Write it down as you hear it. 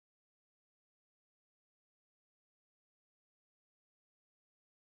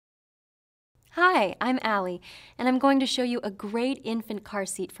Hi, I'm Allie, and I'm going to show you a great infant car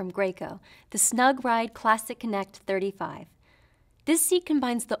seat from Graco, the Snugride Classic Connect 35. This seat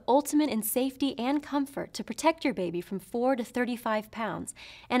combines the ultimate in safety and comfort to protect your baby from 4 to 35 pounds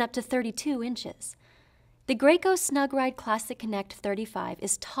and up to 32 inches. The Graco Snugride Classic Connect 35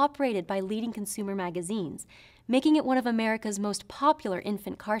 is top-rated by leading consumer magazines, making it one of America's most popular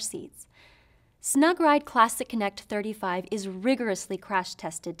infant car seats. Snugride Classic Connect 35 is rigorously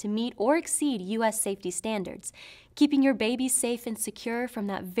crash-tested to meet or exceed U.S. safety standards, keeping your baby safe and secure from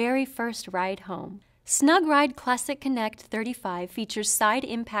that very first ride home. Snugride Classic Connect 35 features side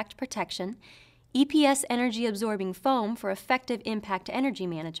impact protection, EPS energy-absorbing foam for effective impact energy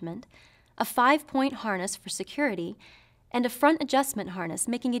management, a 5-point harness for security, and a front adjustment harness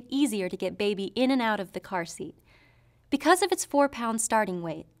making it easier to get baby in and out of the car seat. Because of its 4-pound starting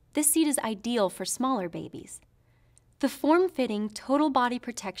weight, this seat is ideal for smaller babies. The form-fitting total body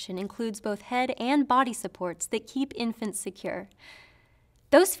protection includes both head and body supports that keep infants secure.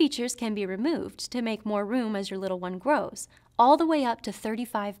 Those features can be removed to make more room as your little one grows, all the way up to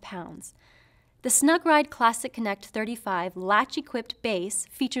 35 pounds. The Snugride Classic Connect 35 latch-equipped base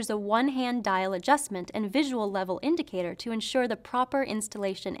features a one-hand dial adjustment and visual level indicator to ensure the proper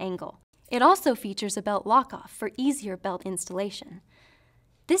installation angle. It also features a belt lock-off for easier belt installation.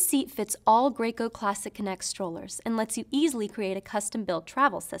 This seat fits all Graco Classic Connect strollers and lets you easily create a custom-built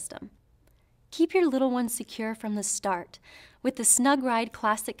travel system. Keep your little one secure from the start with the Snugride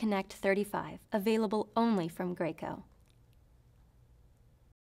Classic Connect 35, available only from Graco.